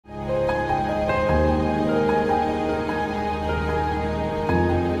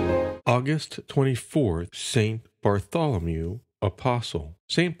August 24th, Saint Bartholomew, Apostle.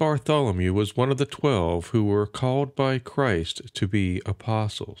 Saint Bartholomew was one of the 12 who were called by Christ to be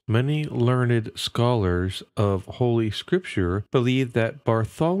apostles. Many learned scholars of Holy Scripture believe that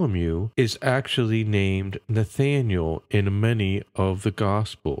Bartholomew is actually named Nathaniel in many of the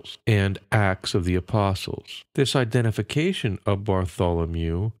Gospels and Acts of the Apostles. This identification of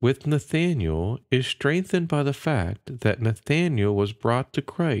Bartholomew with Nathaniel is strengthened by the fact that Nathaniel was brought to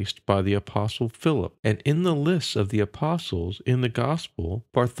Christ by the Apostle Philip, and in the lists of the apostles in the Gospel,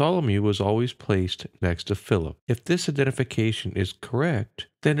 Bartholomew was always placed next to Philip. If this identification is correct,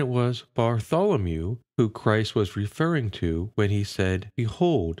 then it was Bartholomew who Christ was referring to when he said,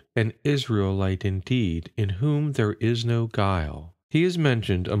 "Behold, an Israelite indeed, in whom there is no guile." He is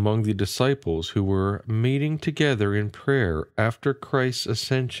mentioned among the disciples who were meeting together in prayer after Christ's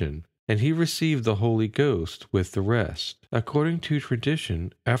ascension, and he received the Holy Ghost with the rest. According to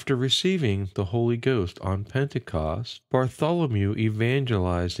tradition, after receiving the Holy Ghost on Pentecost, Bartholomew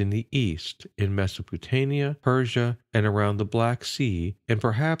evangelized in the East, in Mesopotamia, Persia, and around the Black Sea, and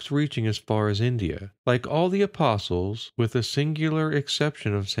perhaps reaching as far as India. Like all the apostles, with the singular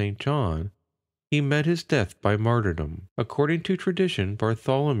exception of St. John, he met his death by martyrdom. According to tradition,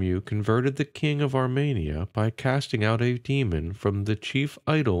 Bartholomew converted the king of Armenia by casting out a demon from the chief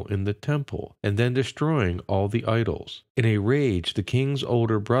idol in the temple, and then destroying all the idols. In a rage, the king's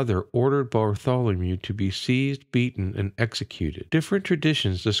older brother ordered Bartholomew to be seized, beaten, and executed. Different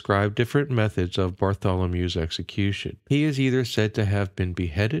traditions describe different methods of Bartholomew's execution. He is either said to have been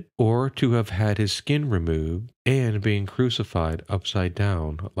beheaded, or to have had his skin removed, and being crucified upside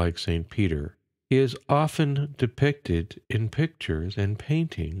down like St. Peter. He is often depicted in pictures and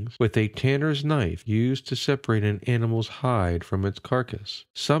paintings with a tanner's knife used to separate an animal's hide from its carcass.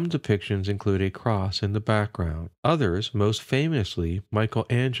 Some depictions include a cross in the background. Others, most famously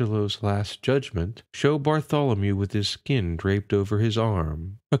Michelangelo's Last Judgment, show Bartholomew with his skin draped over his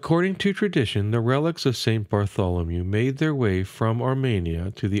arm. According to tradition, the relics of Saint Bartholomew made their way from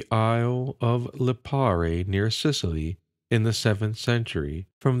Armenia to the Isle of Lipari near Sicily in the 7th century.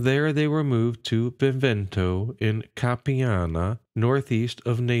 From there they were moved to Benevento in Capiana, northeast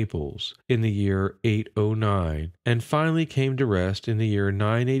of Naples, in the year 809, and finally came to rest in the year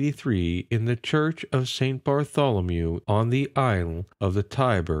 983 in the Church of St. Bartholomew on the isle of the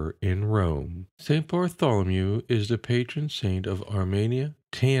Tiber in Rome. St. Bartholomew is the patron saint of Armenia,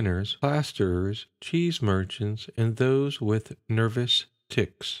 tanners, plasterers, cheese merchants, and those with nervous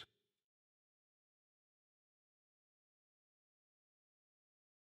tics.